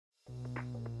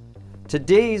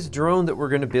Today's drone that we're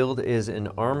going to build is an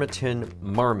Armattan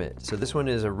Marmotte. So this one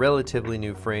is a relatively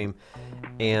new frame,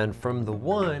 and from the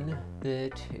one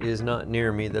that is not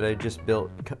near me that I just built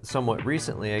somewhat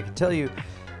recently, I can tell you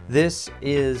this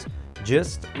is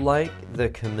just like the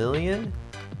Chameleon,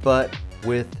 but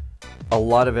with a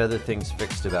lot of other things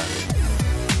fixed about it.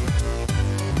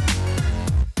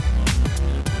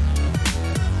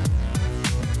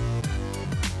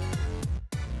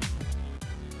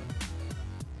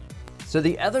 So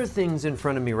the other things in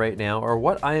front of me right now are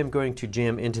what I am going to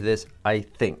jam into this, I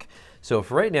think. So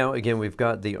for right now, again, we've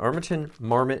got the Armattan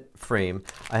Marmotte frame.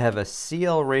 I have a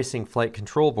CL Racing flight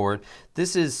control board.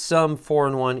 This is some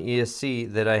 4-in-1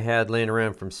 ESC that I had laying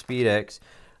around from SpeedX.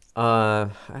 I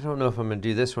don't know if I'm going to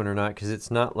do this one or not because it's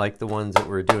not like the ones that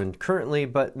we're doing currently,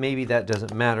 but maybe that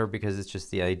doesn't matter because it's just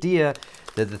the idea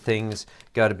that the things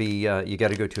got to be, you got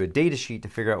to go to a data sheet to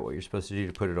figure out what you're supposed to do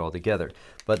to put it all together.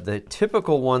 But the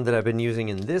typical one that I've been using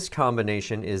in this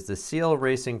combination is the CL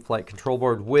Racing flight control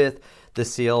board with the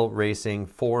CL Racing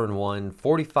 4-in-1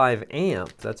 45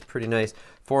 amp. That's pretty nice.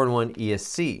 4-in-1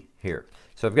 ESC here.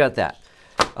 So I've got that.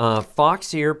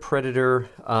 Fox Ear Predator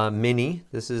Mini,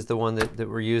 this is the one that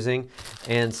we're using,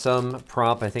 and some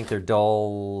prop, I think they're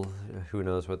dull, who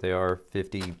knows what they are,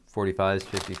 50, 45s,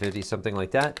 50, 50, something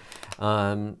like that.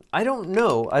 I don't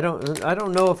know, I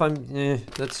don't know if I'm,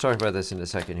 let's talk about this in a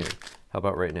second here. How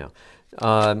about right now?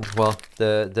 Well,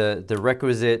 the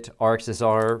requisite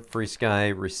RXSR Free Sky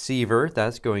receiver,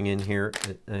 that's going in here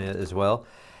as well.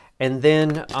 And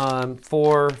then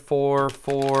for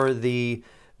the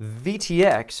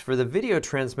VTX, for the video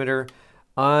transmitter,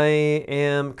 I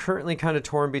am currently kind of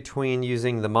torn between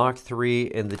using the Mach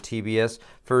 3 and the TBS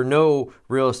for no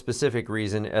real specific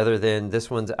reason other than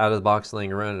this one's out of the box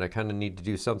laying around and I kind of need to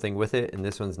do something with it, and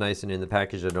this one's nice and in the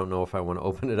package. I don't know if I want to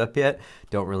open it up yet.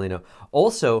 Don't really know.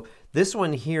 Also, this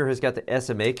one here has got the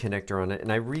SMA connector on it,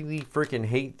 and I really freaking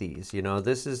hate these. You know,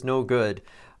 this is no good.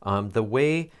 The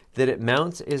way that it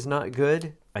mounts is not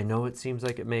good. I know it seems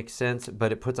like it makes sense,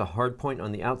 but it puts a hard point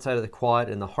on the outside of the quad,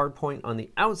 and the hard point on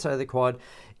the outside of the quad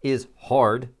is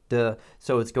hard,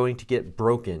 so it's going to get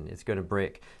broken. It's going to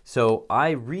break. So I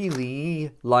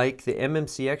really like the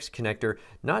MMCX connector,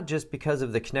 not just because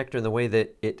of the connector and the way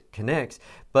that it connects,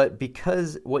 but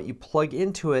because what you plug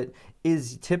into it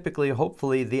is typically,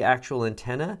 hopefully, the actual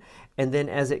antenna, and then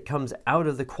as it comes out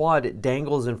of the quad, it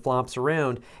dangles and flops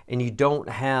around, and you don't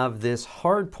have this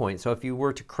hard point. So if you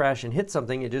were to crash and hit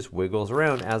something, it just wiggles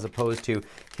around, as opposed to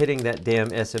hitting that damn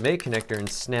SMA connector and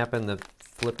snapping the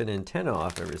flipping antenna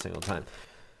off every single time.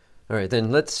 All right,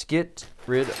 then let's get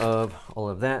rid of all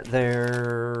of that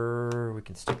there. We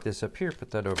can stick this up here,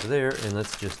 put that over there, and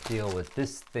let's just deal with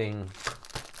this thing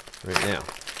right now.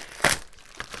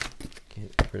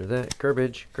 Get rid of that.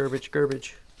 Garbage, garbage,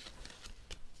 garbage.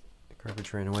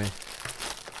 Garbage ran away.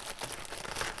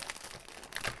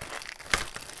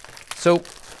 So,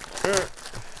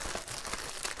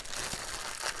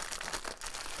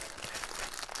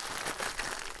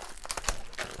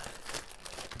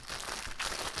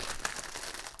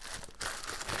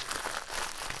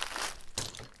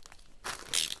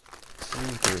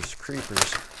 creepers,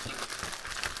 creepers.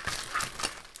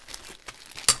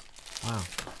 Wow.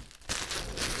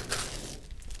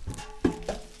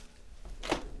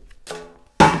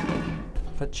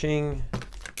 Ching.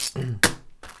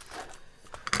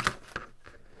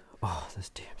 Oh, this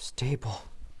damn staple.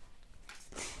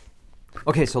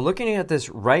 Okay, so looking at this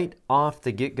right off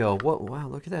the get-go, wow,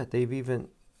 look at that. They've even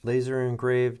laser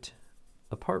engraved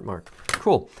a part mark.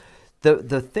 Cool.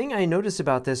 The thing I noticed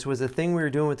about this was the thing we were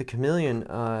doing with the Chameleon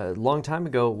a long time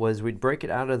ago was we'd break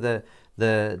it out of the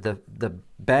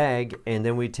bag, and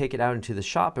then we'd take it out into the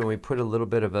shop and we put a little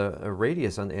bit of a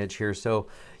radius on the edge here so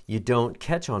you don't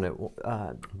catch on it.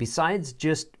 Besides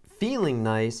just feeling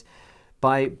nice,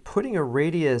 by putting a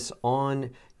radius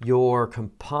on your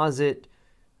composite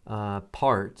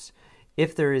parts,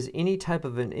 if there is any type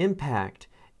of an impact,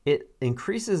 it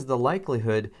increases the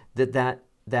likelihood that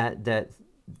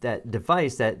that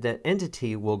device, that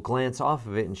entity will glance off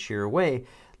of it and shear away,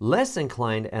 less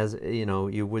inclined, as you know,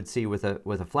 you would see with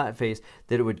a flat face,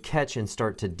 that it would catch and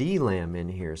start to delam in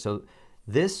here. So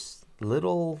this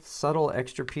little subtle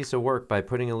extra piece of work by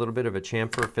putting a little bit of a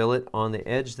chamfer fillet on the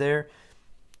edge there,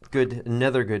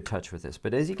 another good touch with this.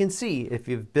 But as you can see, if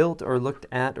you've built or looked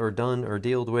at or done or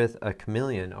dealt with a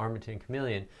Chameleon, Armattan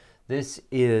Chameleon, this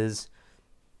is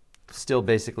still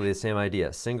basically the same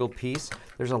idea. Single piece.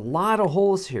 There's a lot of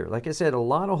holes here. Like I said, a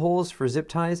lot of holes for zip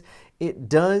ties. It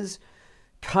does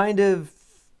kind of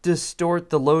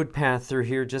distort the load path through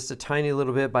here just a tiny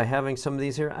little bit by having some of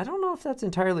these here. I don't know if that's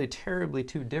entirely terribly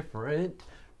too different.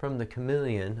 from the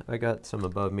Chameleon. I got some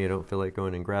above me. I don't feel like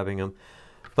going and grabbing them.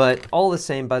 But all the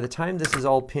same, by the time this is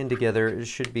all pinned together, it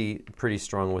should be pretty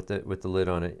strong with the lid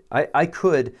on it. I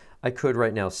could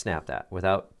right now snap that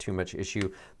without too much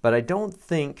issue, but I don't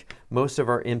think most of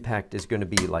our impact is going to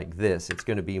be like this. It's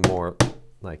going to be more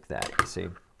like that, you see.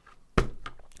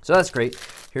 So that's great.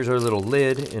 Here's our little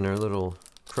lid and our little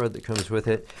crud that comes with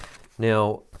it.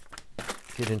 Now,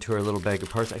 get into our little bag of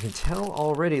parts. I can tell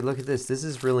already, look at this. This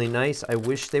is really nice. I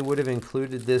wish they would have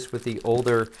included this with the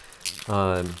older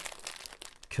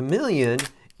Chameleon.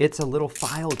 It's a little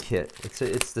file kit.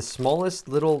 It's the smallest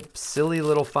little silly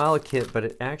little file kit, but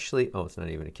it actually, oh, it's not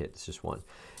even a kit, it's just one.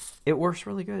 It works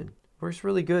really good. Works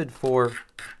really good for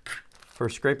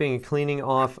scraping and cleaning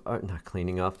off, not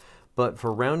cleaning off, but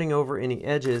for rounding over any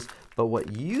edges. But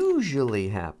what usually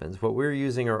happens, what we're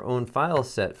using our own file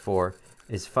set for,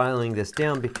 is filing this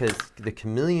down, because the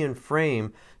Chameleon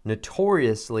frame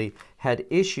notoriously had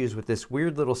issues with this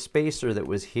weird little spacer that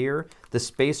was here. The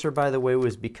spacer, by the way,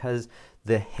 was because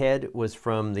the head was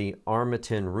from the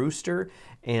Armattan rooster,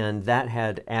 and that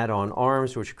had add-on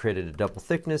arms, which created a double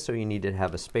thickness, so you needed to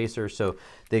have a spacer, so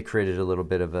they created a little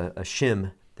bit of a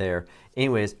shim there.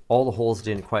 Anyways, all the holes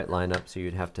didn't quite line up, so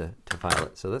you'd have to file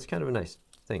it. So that's kind of a nice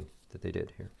thing that they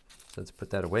did here. So let's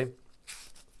put that away.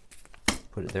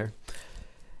 Put it there.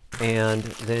 And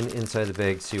then inside the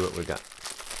bag, see what we got.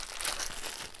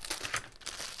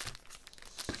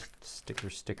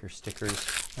 Stickers.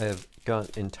 I have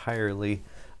got entirely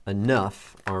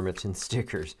enough Armattan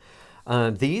stickers.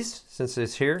 These, since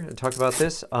it's here, I talked about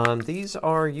this. These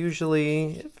are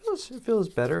usually, it feels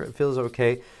better. It feels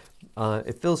okay.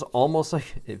 It feels almost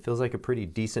like, it feels like a pretty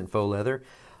decent faux leather.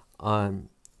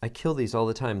 I kill these all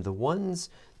the time. The ones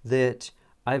that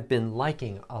I've been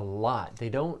liking a lot, they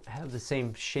don't have the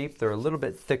same shape. They're a little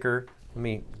bit thicker. Let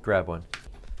me grab one.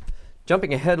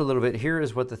 Jumping ahead a little bit, here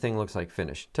is what the thing looks like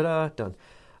finished. Ta-da, done.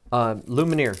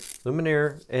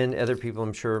 Luminaire and other people,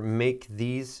 I'm sure, make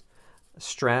these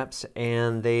straps,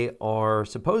 and they are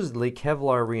supposedly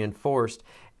Kevlar reinforced,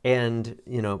 and,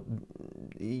 you know,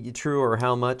 true or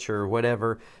how much or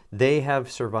whatever, they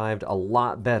have survived a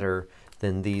lot better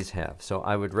than these have. So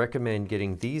I would recommend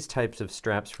getting these types of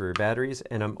straps for your batteries.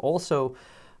 And I'm also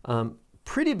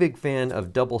pretty big fan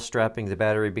of double strapping the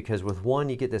battery, because with one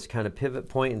you get this kind of pivot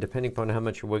point, and depending upon how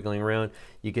much you're wiggling around,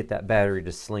 you get that battery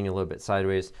to sling a little bit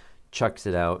sideways, chucks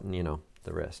it out, and you know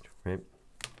the rest, right?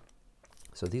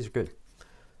 So these are good.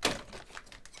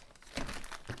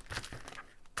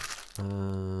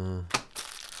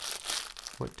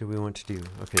 What do we want to do?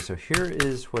 Okay, so here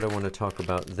is what I want to talk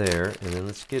about there, and then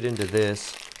let's get into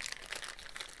this.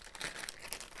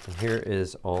 And here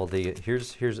is all the,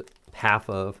 here's half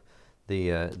of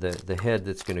the head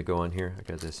that's going to go on here. I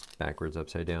got this backwards,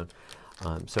 upside down.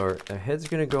 So our head's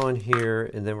going to go on here,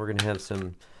 and then we're going to have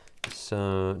some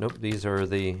nope, these are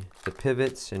the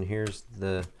pivots, and here's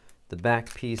the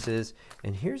back pieces,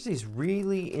 and here's these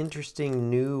really interesting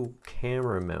new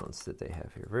camera mounts that they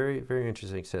have here. Very, very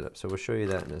interesting setup. So we'll show you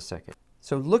that in a second.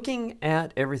 So looking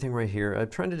at everything right here, I'm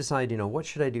trying to decide, you know, what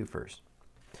should I do first?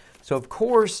 So of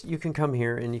course you can come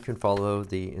here and you can follow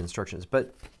the instructions,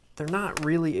 but they're not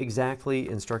really exactly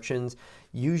instructions.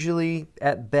 Usually,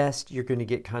 at best, you're going to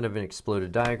get kind of an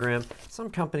exploded diagram. Some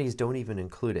companies don't even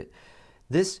include it.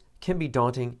 This can be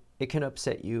daunting. It can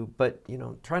upset you, but, you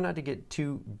know, try not to get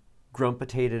too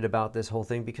grumpitated about this whole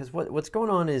thing, because what's going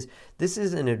on is this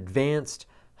is an advanced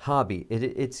hobby.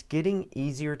 It's getting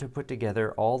easier to put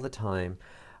together all the time.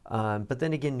 But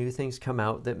then again, new things come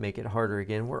out that make it harder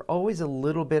again. We're always a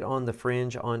little bit on the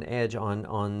fringe, on edge,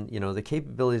 on you know, the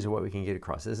capabilities of what we can get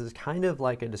across. This is kind of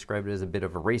like I described it as a bit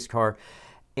of a race car,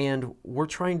 and we're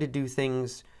trying to do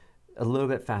things a little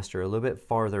bit faster, a little bit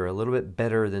farther, a little bit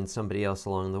better than somebody else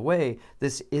along the way.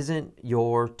 This isn't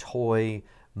your toy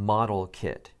model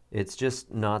kit. It's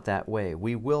just not that way.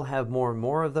 We will have more and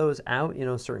more of those out. You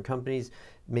know, certain companies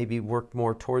maybe work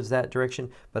more towards that direction,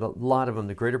 but a lot of them,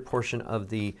 the greater portion of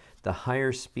the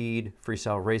higher speed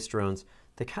freestyle race drones,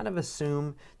 they kind of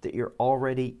assume that you're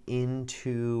already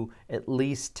into at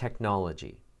least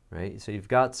technology, right? So you've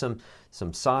got some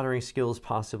soldering skills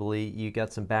possibly, you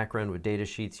got some background with data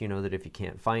sheets, you know that if you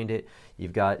can't find it,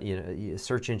 you've got, you know,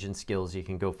 search engine skills, you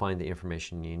can go find the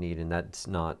information you need, and that's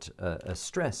not a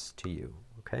stress to you,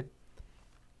 okay?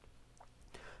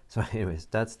 So anyways,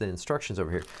 that's the instructions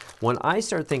over here. When I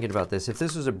start thinking about this, if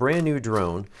this was a brand new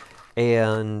drone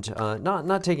And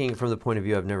not taking it from the point of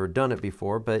view I've never done it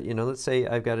before, but you know, let's say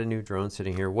I've got a new drone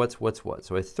sitting here. What's what?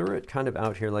 So I threw it kind of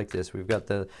out here like this. We've got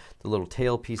the little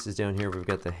tail pieces down here. We've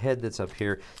got the head that's up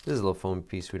here. This is a little foam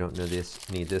piece. We don't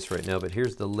need this right now, but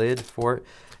here's the lid for it.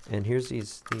 And here's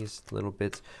these little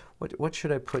bits. What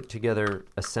should I put together,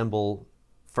 assemble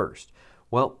first?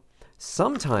 Well,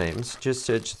 sometimes, just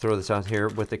to throw this out here,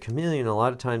 with the Chameleon, a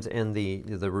lot of times, and the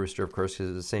Rooster, of course,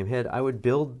 because it's the same head, I would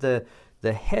build the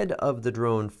head of the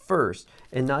drone first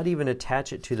and not even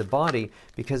attach it to the body,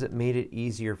 because it made it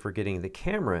easier for getting the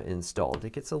camera installed.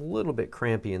 It gets a little bit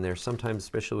crampy in there sometimes,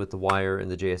 especially with the wire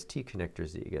and the JST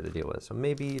connectors that you got to deal with. So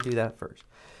maybe you do that first.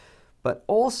 But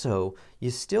also, you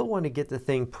still want to get the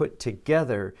thing put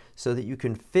together so that you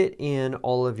can fit in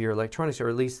all of your electronics, or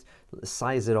at least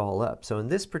size it all up. So in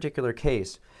this particular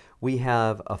case, we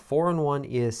have a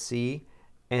 4-in-1 ESC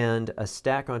and a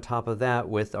stack on top of that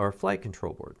with our flight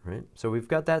control board, right? So we've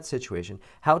got that situation.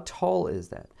 How tall is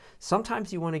that?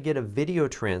 Sometimes you want to get a video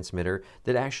transmitter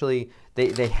that actually,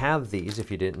 they have these, if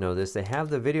you didn't know this, they have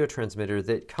the video transmitter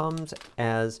that comes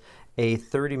as a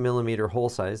 30mm hole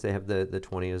size. They have the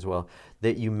 20 as well,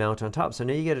 that you mount on top. So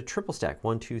now you get a triple stack,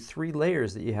 1, 2, 3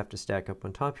 layers that you have to stack up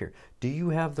on top here. Do you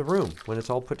have the room? When it's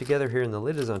all put together here and the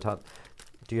lid is on top,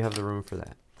 do you have the room for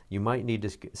that? You might need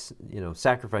to, you know,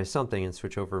 sacrifice something and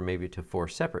switch over maybe to 4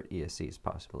 separate ESCs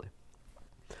possibly.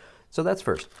 So that's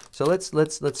first. So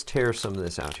let's tear some of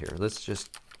this out here. Let's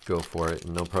just go for it,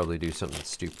 and they'll probably do something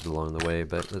stupid along the way,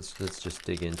 but let's just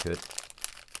dig into it.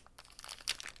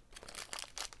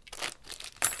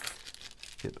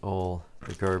 Get all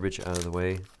the garbage out of the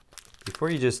way before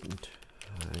you just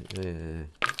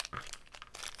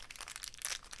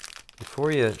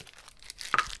before you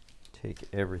take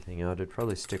everything out. I'd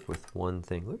probably stick with one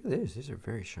thing. Look at these. These are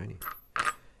very shiny.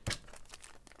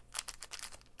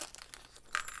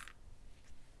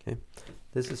 Okay,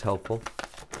 this is helpful,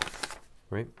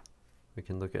 right? We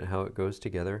can look at how it goes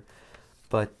together.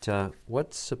 But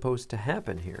what's supposed to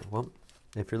happen here? Well,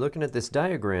 if you're looking at this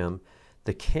diagram,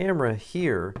 the camera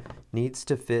here needs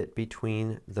to fit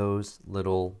between those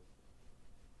little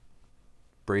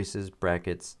braces,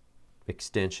 brackets,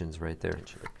 extensions right there.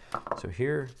 So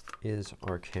here is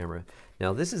our camera.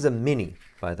 Now this is a mini,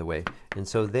 by the way, and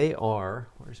so they are,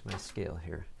 where's my scale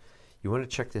here? You want to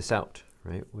check this out,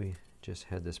 right? We just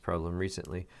had this problem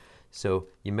recently. So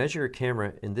you measure your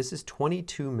camera, and this is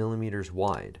 22mm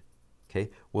wide.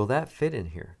 Okay, will that fit in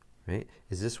here, right?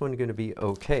 Is this one going to be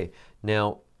okay?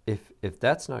 Now, if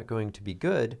that's not going to be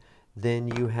good, then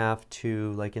you have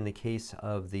to, like in the case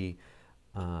of the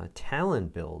Talon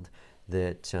build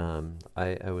that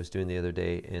I was doing the other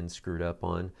day and screwed up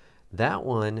on, that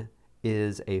one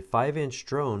is a 5-inch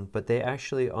drone, but they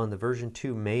actually on the version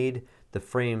 2 made the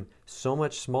frame so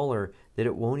much smaller that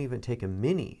it won't even take a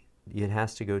mini. It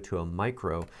has to go to a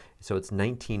micro, so it's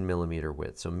 19mm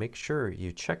width. So make sure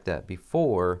you check that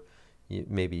before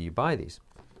maybe you buy these.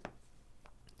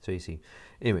 So you see,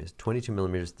 anyways,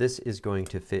 22mm. This is going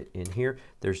to fit in here.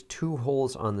 There's 2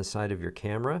 holes on the side of your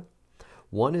camera.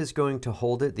 One is going to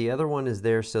hold it. The other one is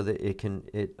there so that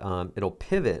it'll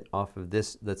pivot off of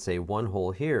this, let's say, one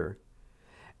hole here,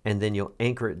 and then you'll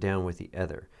anchor it down with the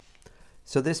other.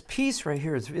 So this piece right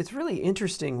here, it's really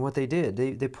interesting what they did.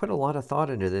 They put a lot of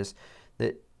thought into this.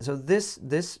 So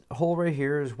this hole right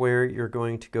here is where you're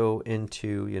going to go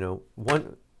into, you know,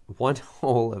 one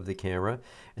hole of the camera,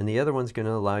 and the other one's going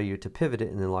to allow you to pivot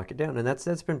it and then lock it down. And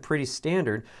that's been pretty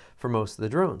standard for most of the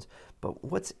drones. But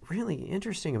what's really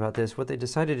interesting about this, what they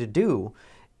decided to do,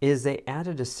 is they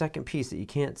added a second piece that you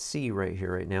can't see right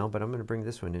here right now, but I'm going to bring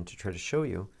this one in to try to show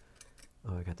you.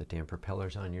 Oh, I got the damn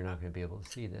propellers on. You're not going to be able to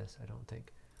see this, I don't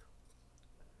think.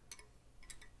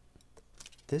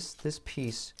 This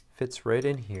piece fits right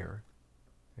in here,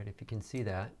 right, if you can see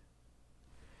that.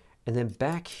 And then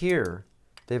back here,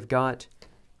 they've got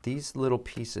these little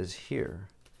pieces here,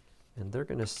 and they're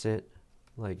going to sit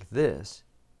like this.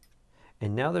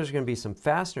 And now there's going to be some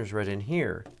fasteners right in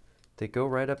here that go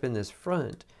right up in this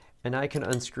front, and I can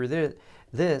unscrew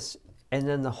this, and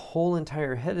then the whole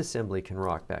entire head assembly can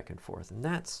rock back and forth, and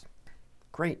that's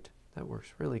great. That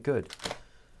works really good.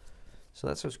 So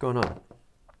that's what's going on.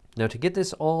 Now to get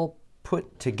this all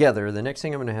put together, the next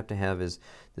thing I'm going to have is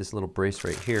this little brace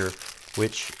right here,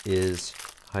 which is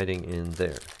hiding in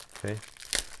there. Okay,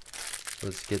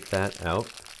 let's get that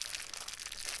out.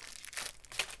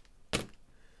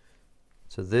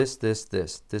 So this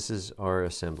is our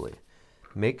assembly.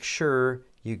 Make sure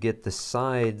you get the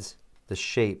sides, the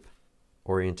shape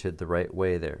oriented the right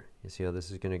way there. You see how this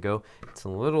is going to go? It's a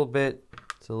little bit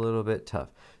tough.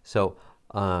 So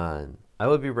I'm I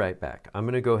will be right back. I'm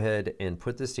going to go ahead and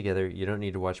put this together. You don't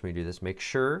need to watch me do this. Make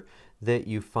sure that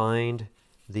you find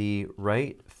the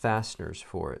right fasteners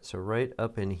for it. So right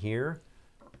up in here,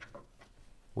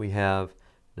 we have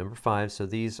number 5. So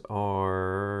these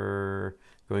are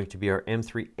going to be our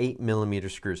M3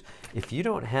 8mm screws. If you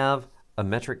don't have a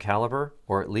metric caliber,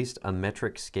 or at least a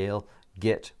metric scale,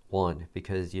 get one,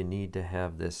 because you need to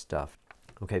have this stuff.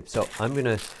 Okay, so I'm going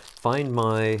to find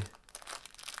my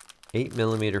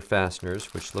 8mm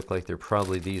fasteners, which look like they're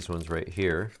probably these ones right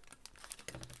here.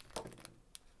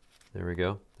 There we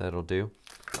go, that'll do.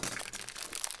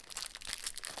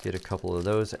 Get a couple of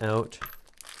those out.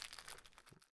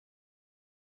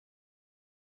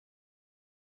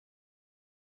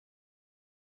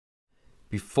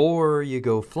 Before you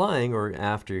go flying, or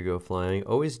after you go flying,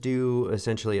 always do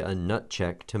essentially a nut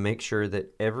check to make sure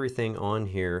that everything on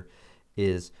here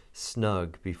is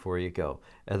snug before you go.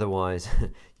 Otherwise,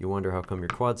 you wonder how come your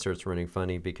quad starts running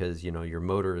funny, because you know your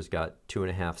motor has got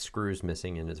 2.5 screws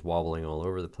missing and is wobbling all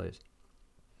over the place.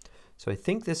 So I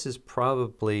think this is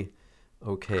probably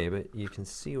okay, but you can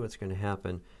see what's going to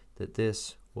happen, that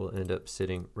this will end up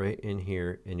sitting right in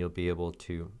here and you'll be able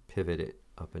to pivot it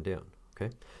up and down.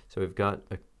 Okay, so we've got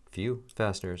a few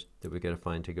fasteners that we've got to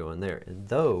find to go in there, and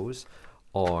those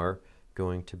are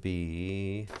going to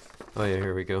be, oh yeah,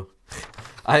 here we go.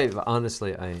 I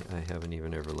honestly haven't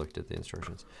even ever looked at the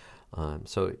instructions.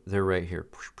 So they're right here.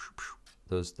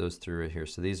 Those three right here.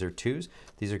 So these are 2s.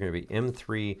 These are going to be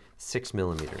M3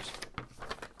 6mm.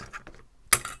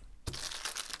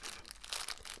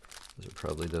 Those are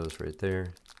probably those right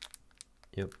there.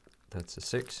 Yep, that's a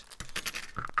 6.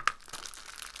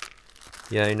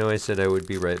 Yeah, I know I said I would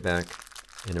be right back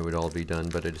and it would all be done,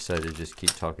 but I decided to just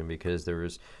keep talking because there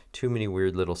was too many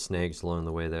weird little snags along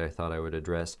the way that I thought I would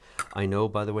address. I know,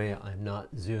 by the way, I'm not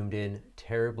zoomed in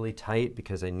terribly tight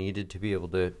because I needed to be able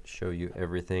to show you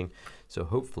everything. So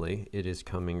hopefully it is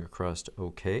coming across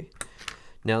okay.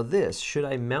 Now this, should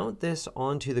I mount this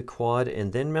onto the quad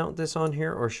and then mount this on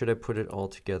here, or should I put it all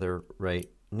together right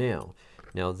now?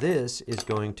 Now this is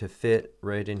going to fit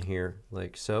right in here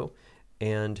like so,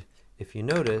 and if you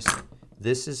notice,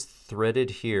 this is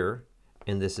threaded here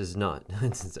and this is not.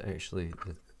 It's actually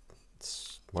a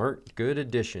smart, good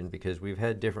addition, because we've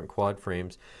had different quad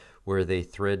frames where they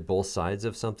thread both sides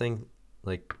of something.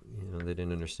 Like, you know, they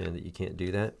didn't understand that you can't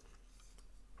do that.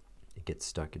 It gets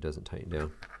stuck, it doesn't tighten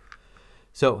down.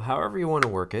 So however you want to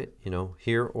work it, you know,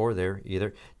 here or there,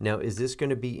 either. Now, is this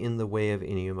going to be in the way of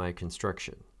any of my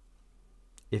construction?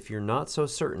 If you're not so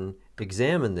certain,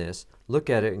 examine this,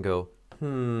 look at it and go,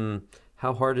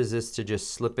 how hard is this to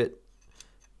just slip it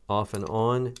off and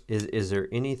on? Is there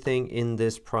anything in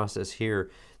this process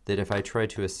here that if I try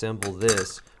to assemble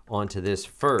this onto this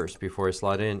first before I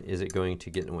slot in, is it going to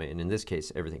get in the way? And in this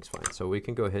case, everything's fine. So we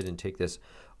can go ahead and take this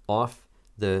off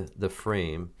the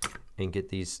frame and get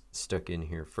these stuck in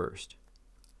here first.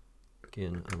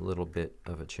 Again, a little bit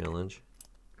of a challenge.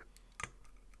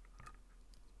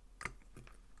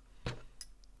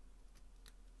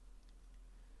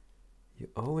 You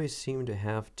always seem to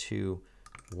have to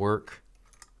work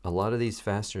a lot of these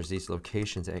fasteners, these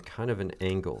locations, at kind of an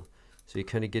angle. So you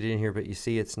kind of get in here, but you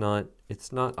see it's not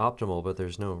optimal, but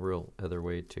there's no real other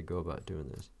way to go about doing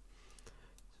this.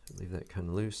 So leave that kind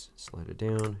of loose, slide it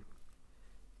down,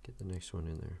 get the next one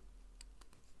in there.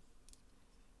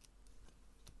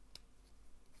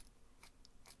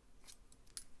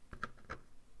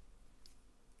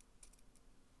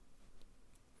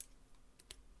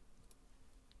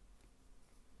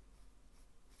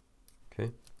 Okay,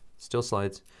 still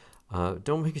slides.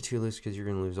 Don't make it too loose because you're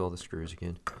going to lose all the screws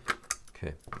again.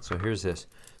 Okay, so here's this.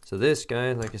 So this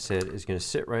guy, like I said, is going to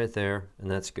sit right there,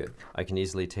 and that's good. I can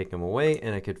easily take him away,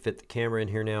 and I could fit the camera in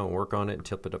here now and work on it and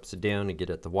tip it upside down and get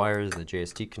at the wires and the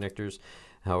JST connectors,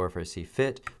 however I see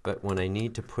fit. But when I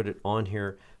need to put it on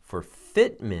here for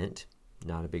fitment,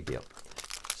 not a big deal.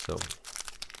 So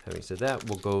having said that,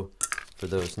 we'll go for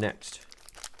those next.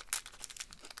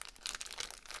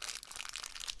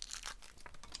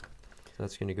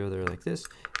 That's going to go there like this.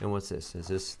 And what's this? Is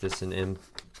this an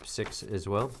M6 as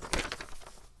well?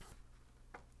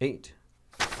 8.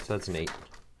 So that's an 8.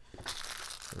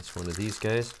 That's one of these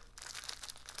guys.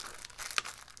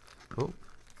 Oh,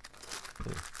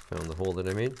 okay. Found the hole that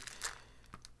I made. So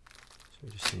we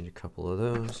just need a couple of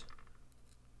those.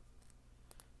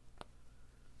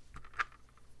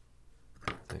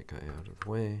 Get that guy out of the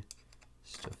way.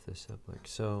 Stuff this up like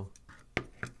so.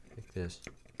 Like this.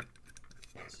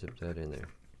 Zip that in there.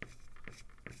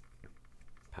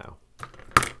 Pow.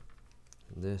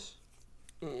 And this.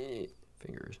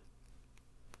 Fingers.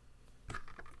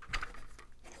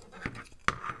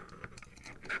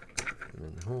 And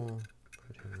a hole,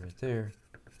 put it right there.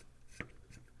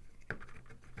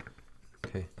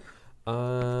 Okay.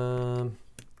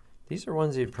 These are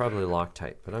ones you'd probably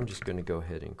Loctite, but I'm just going to go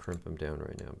ahead and crimp them down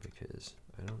right now because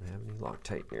I don't have any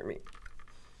Loctite near me.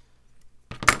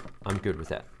 I'm good with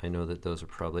that. I know that those are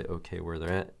probably okay where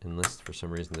they're at, unless for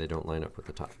some reason they don't line up with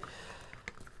the top.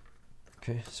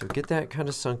 Okay, so get that kind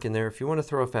of sunk in there. If you want to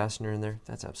throw a fastener in there,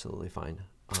 that's absolutely fine.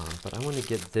 But I want to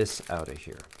get this out of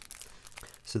here.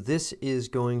 So this is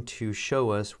going to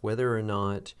show us whether or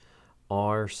not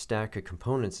our stack of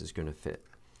components is going to fit.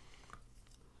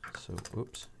 So,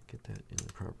 oops, get that in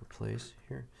the proper place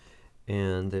here.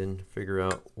 And then figure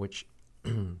out which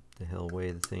the hell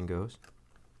way the thing goes.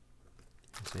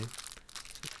 See?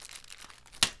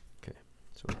 Okay,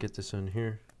 so we'll get this on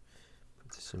here,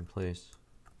 put this in place.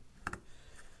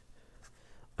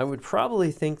 I would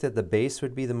probably think that the base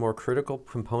would be the more critical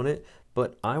component,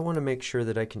 but I want to make sure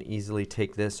that I can easily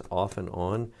take this off and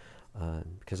on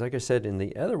because like I said in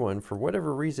the other one, for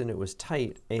whatever reason it was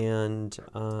tight, and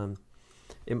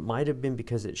it might have been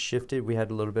because it shifted. We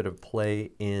had a little bit of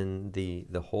play in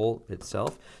the hole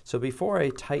itself. So before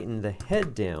I tighten the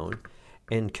head down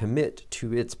and commit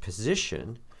to its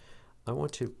position, I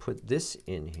want to put this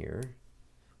in here.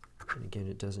 And again,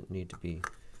 it doesn't need to be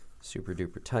super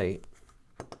duper tight.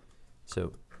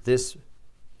 So this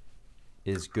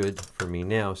is good for me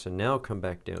now. So now come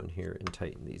back down here and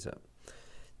tighten these up.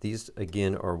 These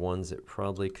again are ones that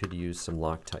probably could use some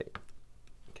Loctite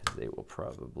because they will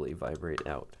probably vibrate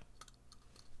out.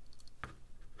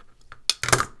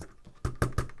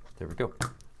 There we go.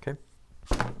 Okay.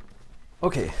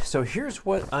 Okay, so here's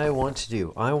what I want to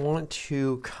do. I want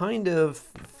to kind of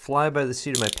fly by the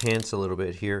seat of my pants a little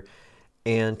bit here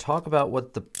and talk about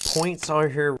what the points are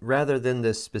here rather than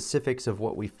the specifics of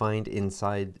what we find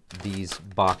inside these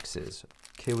boxes.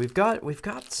 Okay, we've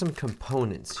got some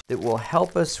components that will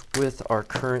help us with our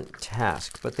current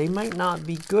task, but they might not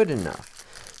be good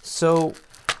enough. So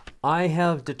I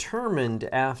have determined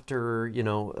after, you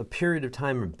know, a period of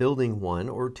time of building one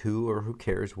or two or who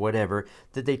cares, whatever,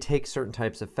 that they take certain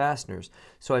types of fasteners.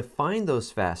 So I find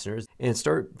those fasteners and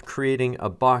start creating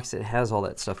a box that has all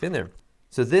that stuff in there.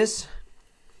 So this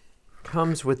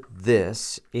comes with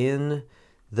this in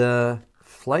the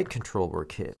flight control board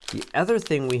kit. The other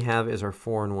thing we have is our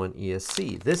 4-in-1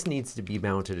 ESC. This needs to be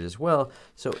mounted as well,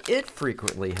 so it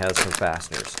frequently has some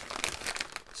fasteners.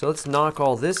 So let's knock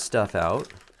all this stuff out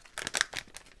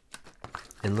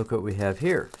and look what we have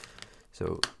here.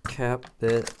 So cap,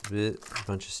 a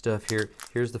bunch of stuff here.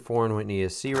 Here's the 4-in-1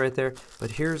 ESC right there,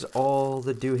 but here's all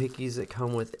the doohickeys that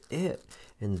come with it.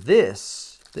 And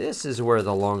this is where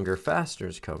the longer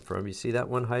fasteners come from. You see that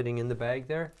one hiding in the bag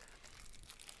there?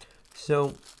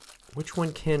 So which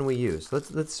one can we use?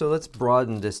 Let's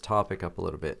broaden this topic up a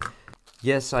little bit.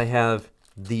 Yes, I have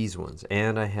these ones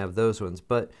and I have those ones,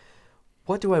 but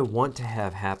what do I want to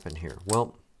have happen here?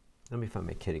 Well, let me find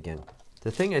my kit again.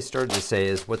 The thing I started to say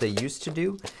is what they used to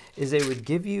do is they would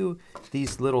give you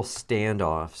these little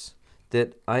standoffs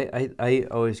that I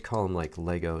always call them like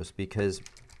Legos because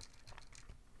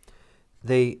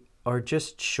they are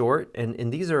just short,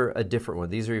 and these are a different one.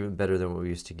 These are even better than what we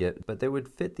used to get, but they would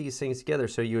fit these things together.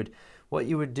 So what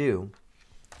you would do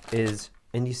is,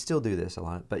 and you still do this a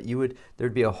lot, but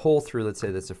there'd be a hole through, let's say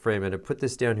that's a frame, and I'd put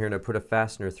this down here and I'd put a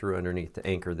fastener through underneath to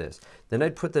anchor this. Then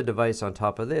I'd put the device on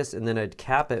top of this, and then I'd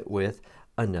cap it with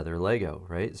another Lego,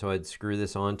 right? So I'd screw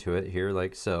this onto it here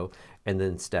like so, and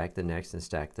then stack the next and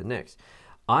stack the next.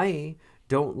 I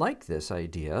don't like this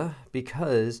idea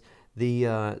because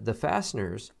the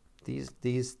fasteners, these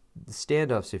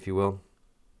standoffs, if you will,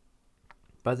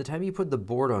 by the time you put the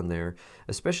board on there,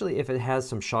 especially if it has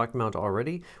some shock mount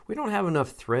already, we don't have enough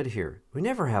thread here. We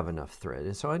never have enough thread.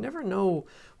 And so I never know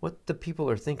what the people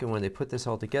are thinking when they put this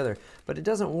all together, but it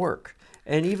doesn't work.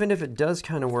 And even if it does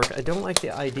kind of work, I don't like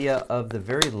the idea of the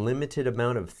very limited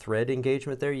amount of thread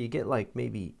engagement there. You get like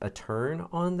maybe a turn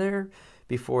on there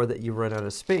before that you run out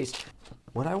of space.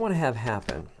 What I want to have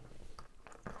happen,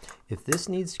 if this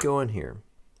needs to go in here,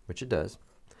 which it does,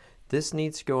 this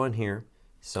needs to go in here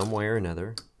some way or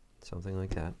another, something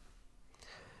like that.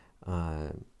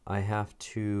 I have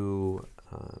to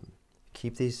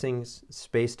keep these things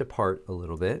spaced apart a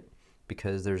little bit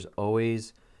because there's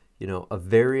always, you know, a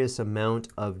various amount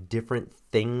of different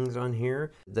things on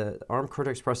here. The ARM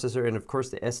Cortex processor and of course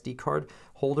the SD card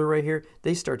holder right here,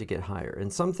 they start to get higher.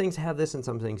 And some things have this and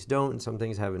some things don't, and some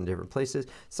things have it in different places.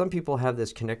 Some people have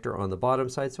this connector on the bottom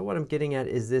side. So what I'm getting at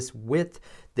is this width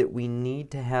that we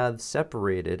need to have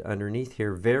separated underneath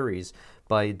here varies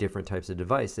by different types of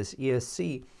device. This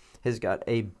ESC has got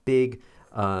a big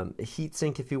heat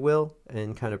sink, if you will,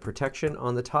 and kind of protection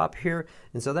on the top here.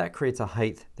 And so that creates a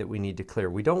height that we need to clear.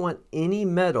 We don't want any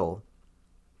metal,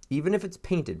 even if it's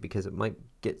painted, because it might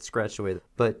get scratched away.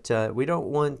 But we don't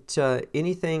want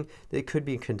anything that could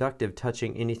be conductive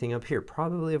touching anything up here.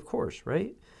 Probably, of course,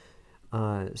 right?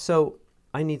 So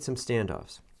I need some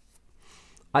standoffs.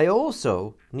 I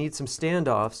also need some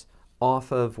standoffs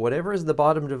off of whatever is the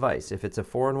bottom device. If it's a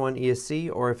 4-in-1 ESC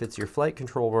or if it's your flight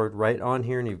control board right on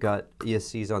here and you've got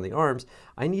ESCs on the arms,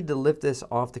 I need to lift this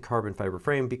off the carbon fiber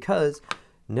frame because,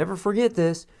 never forget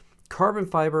this,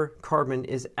 carbon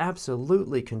is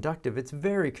absolutely conductive. It's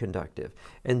very conductive.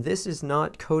 And this is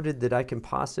not coated that I can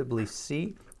possibly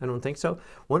see. I don't think so.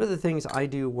 One of the things I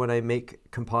do when I make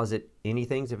composite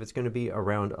anything, if it's going to be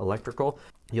around electrical,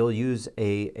 you'll use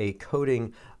a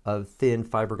coating of thin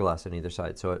fiberglass on either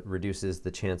side, so it reduces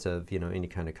the chance of, you know, any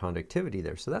kind of conductivity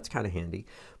there. So that's kind of handy.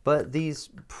 But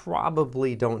these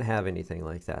probably don't have anything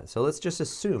like that. So let's just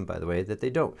assume, by the way, that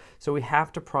they don't. So we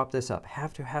have to prop this up.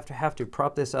 Have to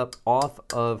prop this up off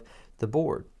of the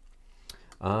board.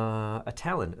 A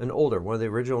Talon, an older, one of the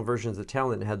original versions of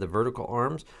Talon had the vertical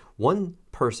arms. One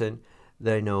person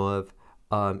that I know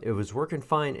of, it was working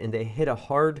fine and they hit a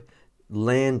hard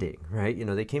landing, right? You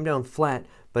know, they came down flat,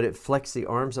 but it flexed the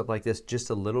arms up like this just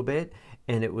a little bit,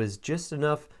 and it was just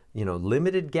enough, you know,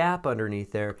 limited gap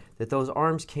underneath there that those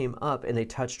arms came up and they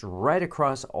touched right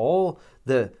across all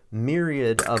the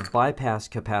myriad of bypass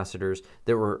capacitors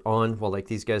that were on, well, like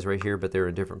these guys right here, but they're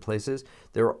in different places.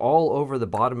 They were all over the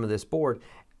bottom of this board,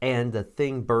 and the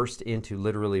thing burst into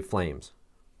literally flames.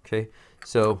 Okay,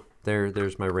 so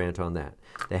there's my rant on that.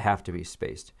 They have to be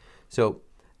spaced. So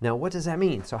now what does that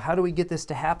mean? So how do we get this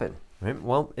to happen? Right?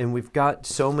 Well, and we've got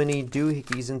so many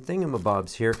doohickeys and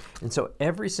thingamabobs here, and so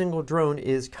every single drone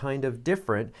is kind of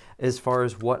different as far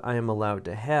as what I am allowed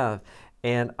to have.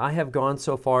 And I have gone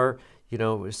so far, you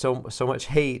know, so much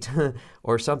hate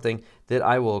or something that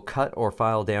I will cut or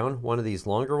file down one of these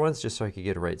longer ones just so I could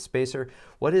get a right spacer.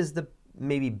 What is the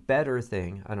maybe better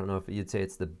thing? I don't know if you'd say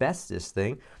it's the bestest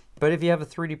thing, but if you have a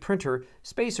 3D printer,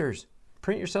 spacers.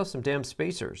 Print yourself some damn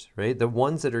spacers, right? The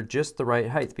ones that are just the right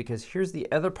height, because here's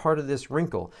the other part of this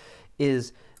wrinkle,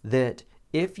 is that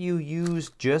if you use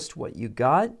just what you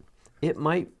got, it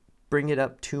might bring it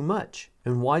up too much.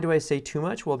 And why do I say too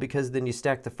much? Well, because then you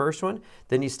stack the first one,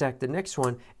 then you stack the next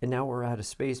one, and now we're out of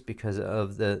space because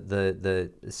of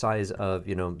the size of,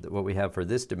 you know, what we have for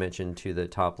this dimension to the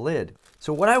top lid.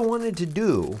 So what I wanted to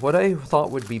do, what I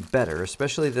thought would be better,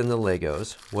 especially than the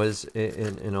Legos, was,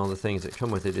 and all the things that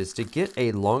come with it, is to get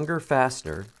a longer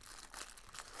fastener.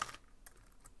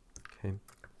 Okay,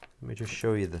 let me just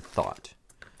show you the thought.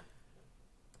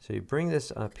 So you bring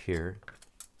this up here,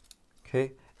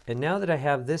 okay? And now that I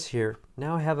have this here,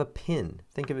 now I have a pin.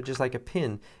 Think of it just like a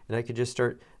pin, and I could just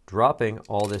start dropping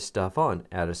all this stuff on.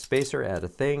 Add a spacer, add a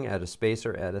thing, add a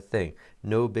spacer, add a thing.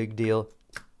 No big deal,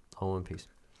 all in piece.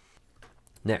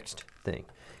 Next thing,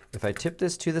 if I tip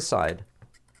this to the side,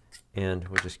 and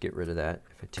we'll just get rid of that.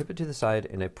 If I tip it to the side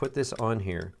and I put this on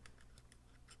here,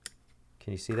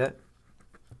 can you see that?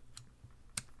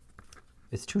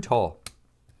 It's too tall.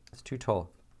 It's too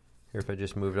tall. Here, if I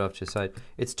just move it off to the side,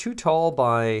 it's too tall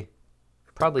by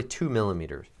probably 2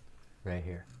 millimeters right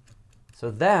here.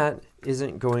 So that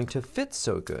isn't going to fit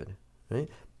so good, right?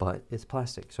 But it's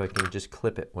plastic, so I can just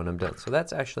clip it when I'm done. So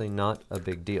that's actually not a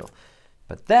big deal.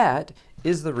 But that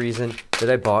is the reason that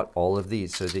I bought all of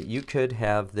these, so that you could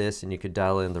have this and you could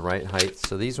dial in the right height.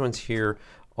 So these ones here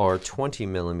are 20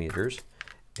 millimeters,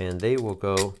 and they will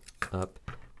go up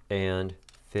and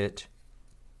fit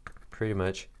pretty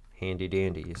much handy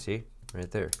dandy, you see,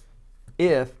 right there,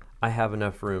 if I have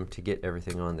enough room to get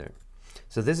everything on there.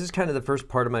 So this is kind of the first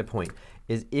part of my point,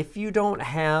 is if you don't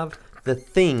have the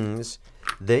things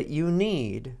that you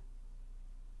need,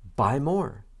 buy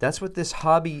more. That's what this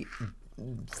hobby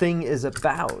thing is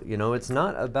about, you know. It's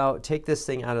not about take this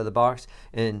thing out of the box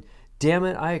and damn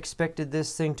it, I expected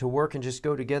this thing to work and just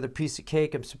go together, piece of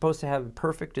cake. I'm supposed to have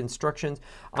perfect instructions.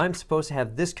 I'm supposed to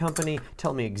have this company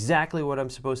tell me exactly what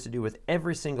I'm supposed to do with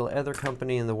every single other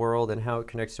company in the world and how it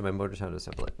connects to my motors, how to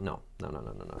assemble it. No.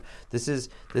 This is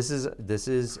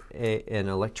an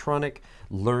electronic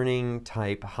learning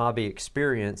type hobby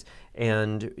experience,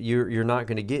 and you're not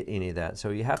going to get any of that.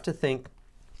 So you have to think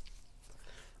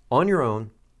on your own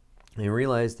and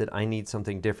realize that I need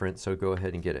something different, so go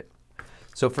ahead and get it.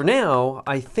 So for now,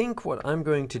 I think what I'm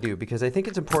going to do, because I think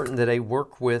it's important that I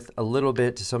work with a little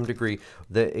bit, to some degree,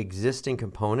 the existing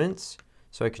components,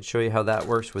 so I can show you how that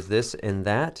works with this and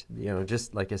that. You know,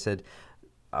 just like I said,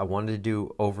 I wanted to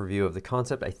do overview of the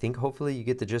concept. I think hopefully you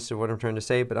get the gist of what I'm trying to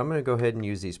say, but I'm going to go ahead and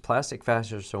use these plastic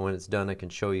fasteners so when it's done I can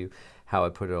show you how I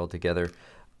put it all together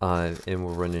and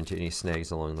we'll run into any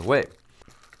snags along the way.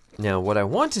 Now what I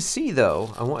want to see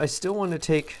though, I still want to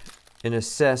take and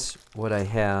assess what I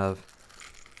have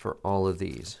for all of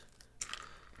these.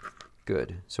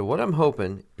 Good. So what I'm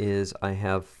hoping is I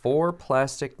have 4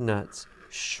 plastic nuts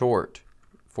short.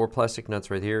 4 plastic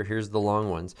nuts right here. Here's the long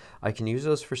ones. I can use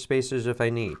those for spacers if I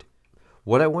need.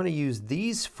 What I want to use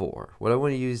these for,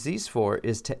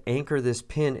 is to anchor this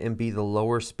pin and be the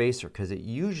lower spacer, because it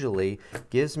usually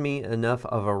gives me enough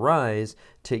of a rise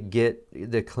to get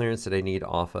the clearance that I need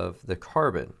off of the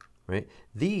carbon, right?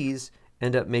 These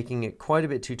end up making it quite a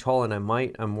bit too tall, and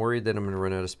I'm worried that I'm going to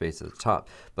run out of space at the top.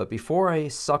 But before I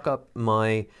suck up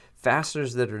my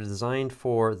fasteners that are designed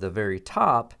for the very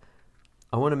top,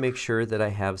 I want to make sure that I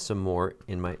have some more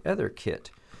in my other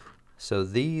kit. So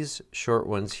these short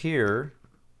ones here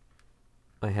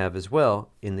I have as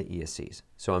well in the ESCs.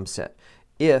 So I'm set.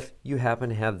 If you happen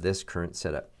to have this current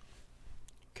setup.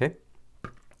 Okay?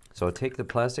 So I'll take the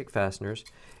plastic fasteners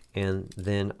and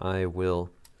then I will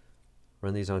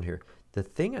run these on here. The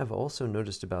thing I've also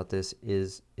noticed about this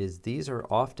is these are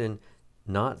often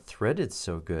not threaded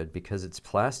so good because it's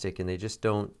plastic and they just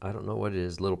don't, I don't know what it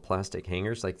is, little plastic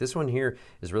hangers. Like this one here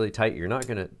is really tight. You're not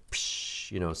going to,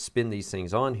 you know, spin these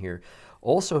things on here.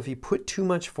 Also, if you put too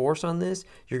much force on this,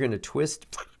 you're going to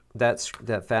twist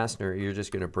that fastener. You're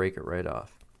just going to break it right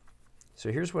off.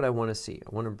 So here's what I want to see.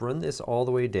 I want to run this all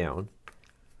the way down.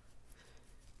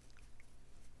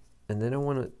 And then I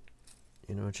want to,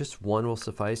 you know, just one will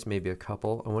suffice, maybe a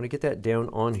couple. I want to get that down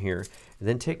on here and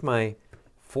then take my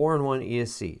 4-in-1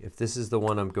 ESC. If this is the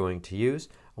one I'm going to use,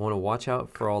 I want to watch out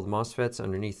for all the MOSFETs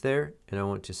underneath there, and I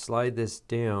want to slide this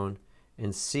down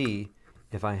and see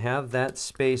if I have that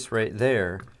space right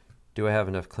there, do I have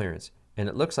enough clearance? And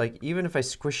it looks like even if I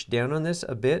squish down on this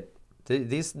a bit,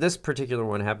 this particular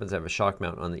one happens to have a shock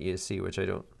mount on the ESC, which I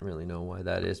don't really know why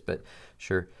that is, but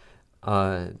sure.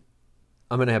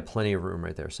 I'm going to have plenty of room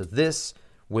right there. So this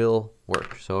will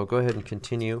work. So I'll go ahead and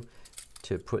continue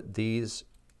to put these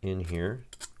in here.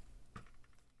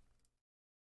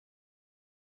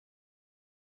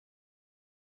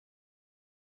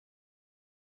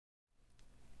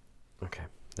 Okay,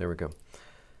 there we go.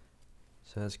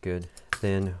 So that's good.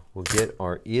 Then we'll get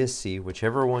our ESC,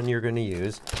 whichever one you're going to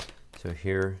use. So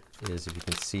here is, if you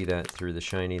can see that through the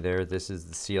shiny there, this is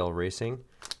the CL Racing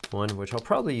one, which I'll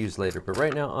probably use later. But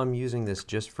right now I'm using this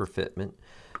just for fitment,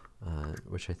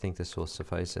 which I think this will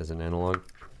suffice as an analog.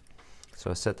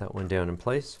 So I set that one down in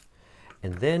place.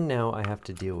 And then now I have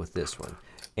to deal with this one.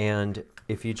 And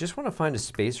if you just want to find a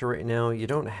spacer right now, you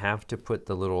don't have to put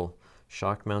the little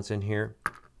shock mounts in here,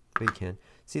 but you can.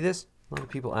 See this? A lot of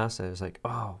people ask that. It's like,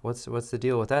 oh, what's the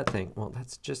deal with that thing? Well,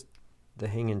 that's just the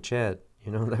hanging chad.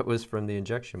 You know, that was from the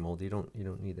injection mold. You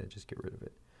don't need that. Just get rid of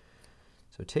it.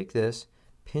 So take this,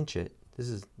 pinch it. This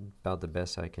is about the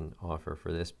best I can offer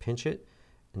for this. Pinch it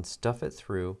and stuff it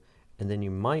through, and then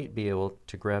you might be able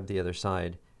to grab the other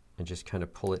side and just kind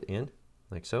of pull it in,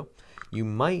 like so. You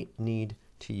might need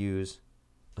to use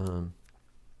some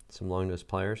long nose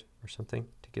pliers or something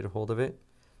to get a hold of it.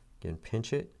 Again,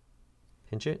 pinch it,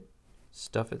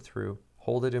 stuff it through,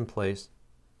 hold it in place,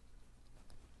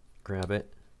 grab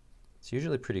it. It's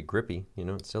usually pretty grippy, you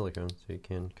know, it's silicone, so you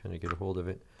can kind of get a hold of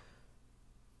it.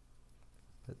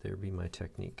 But there be my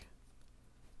technique.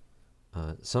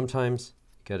 Sometimes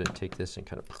you got to take this and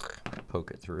kind of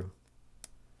poke it through.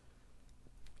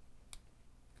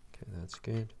 Okay, that's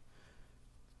good.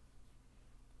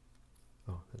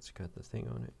 Oh, that's got the thing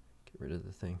on it. Get rid of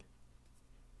the thing.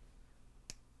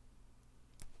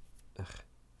 Ugh.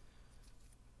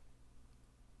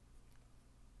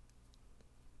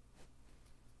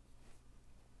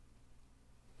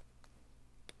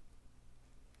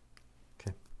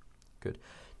 Okay, good.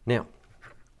 Now,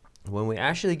 when we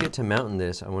actually get to mounting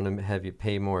this, I want to have you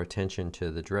pay more attention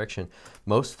to the direction.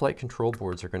 Most flight control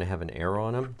boards are going to have an arrow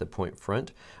on them that point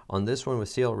front. On this one with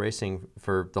CL Racing,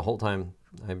 for the whole time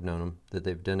I've known them, that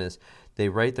they've done is they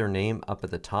write their name up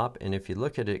at the top, and if you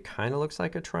look at it, it kind of looks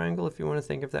like a triangle if you want to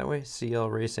think of that way.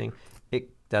 CL Racing,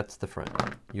 that's the front.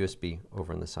 USB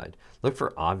over on the side. Look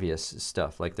for obvious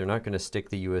stuff, like they're not going to stick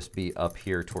the USB up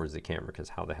here towards the camera, because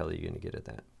how the hell are you going to get at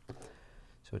that?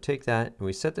 So take that, and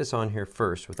we set this on here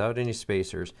first without any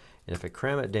spacers, and if I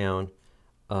cram it down,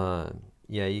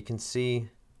 yeah, you can see,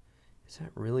 is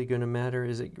that really going to matter?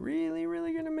 Is it really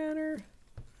going to matter?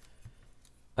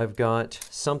 I've got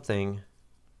something,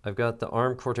 I've got the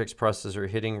ARM Cortex processor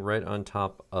hitting right on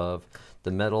top of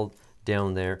the metal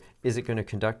down there. Is it going to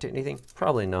conduct to anything?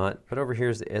 Probably not, but over here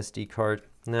is the SD card.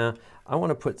 Nah, I want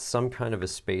to put some kind of a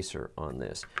spacer on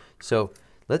this. So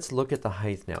let's look at the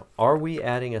height now. Are we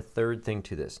adding a third thing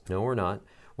to this? No, we're not.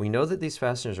 We know that these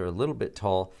fasteners are a little bit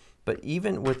tall, but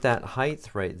even with that height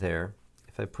right there,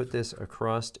 if I put this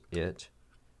across it,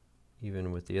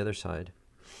 even with the other side,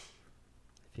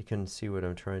 if you can see what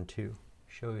I'm trying to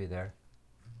show you there,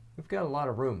 we've got a lot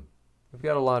of room. We've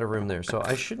got a lot of room there. So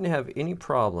I shouldn't have any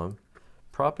problem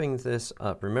propping this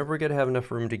up. Remember, we're going to have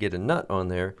enough room to get a nut on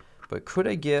there, but could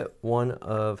I get one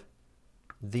of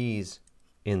these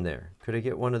in there? Could I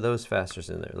get one of those fasteners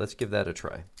in there? Let's give that a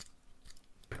try.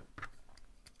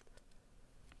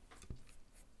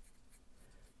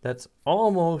 That's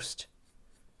almost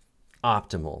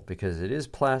optimal because it is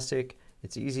plastic.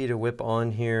 It's easy to whip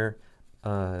on here.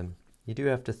 You do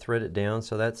have to thread it down,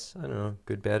 so that's, I don't know,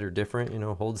 good, bad, or different. You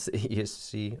know, holds the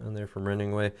ESC on there from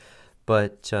running away.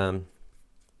 But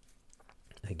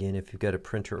again, if you've got a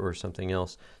printer or something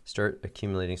else, start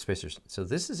accumulating spacers. So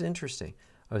this is interesting.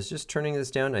 I was just turning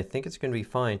this down. I think it's going to be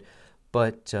fine,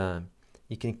 but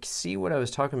you can see what I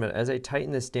was talking about. As I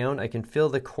tighten this down, I can feel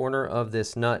the corner of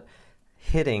this nut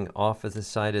hitting off of the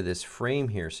side of this frame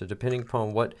here. So depending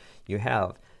upon what you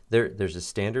have, there's a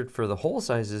standard for the hole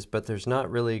sizes, but there's not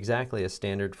really exactly a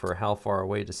standard for how far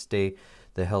away to stay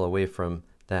the hell away from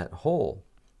that hole.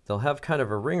 They'll have kind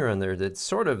of a ring around there that's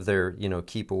sort of their, you know,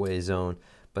 keep away zone,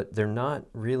 but they're not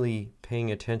really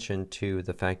paying attention to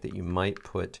the fact that you might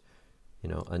put, you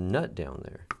know, a nut down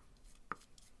there.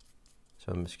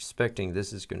 So I'm expecting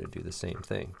this is going to do the same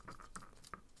thing.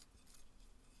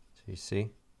 So you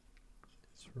see,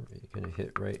 it's really going to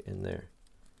hit right in there.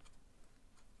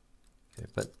 Okay,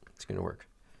 but it's going to work.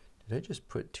 Did I just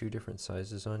put two different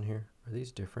sizes on here? Are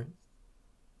these different?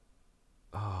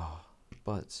 Oh,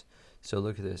 butts. So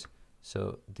look at this.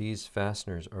 So these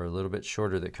fasteners are a little bit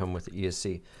shorter that come with the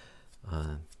ESC.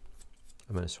 I'm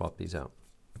going to swap these out.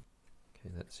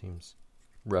 Okay, that seems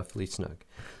roughly snug.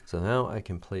 So now I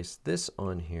can place this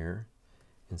on here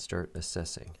and start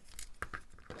assessing.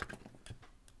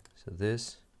 So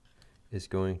this is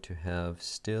going to have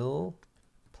still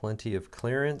plenty of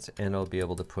clearance, and I'll be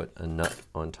able to put a nut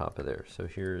on top of there. So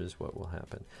here's what will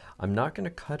happen. I'm not going to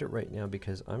cut it right now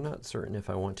because I'm not certain if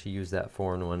I want to use that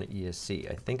 4-in-1 ESC.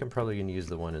 I think I'm probably going to use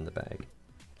the one in the bag.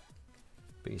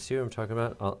 But you see what I'm talking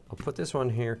about? I'll put this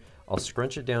one here, I'll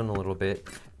scrunch it down a little bit,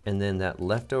 and then that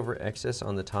leftover excess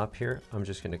on the top here, I'm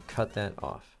just going to cut that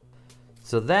off.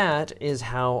 So that is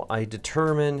how I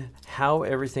determine how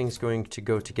everything's going to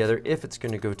go together, if it's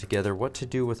going to go together, what to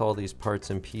do with all these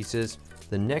parts and pieces.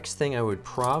 The next thing I would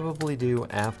probably do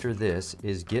after this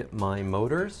is get my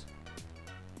motors.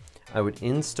 I would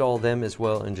install them as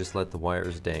well and just let the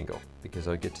wires dangle because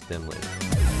I'll get to them later.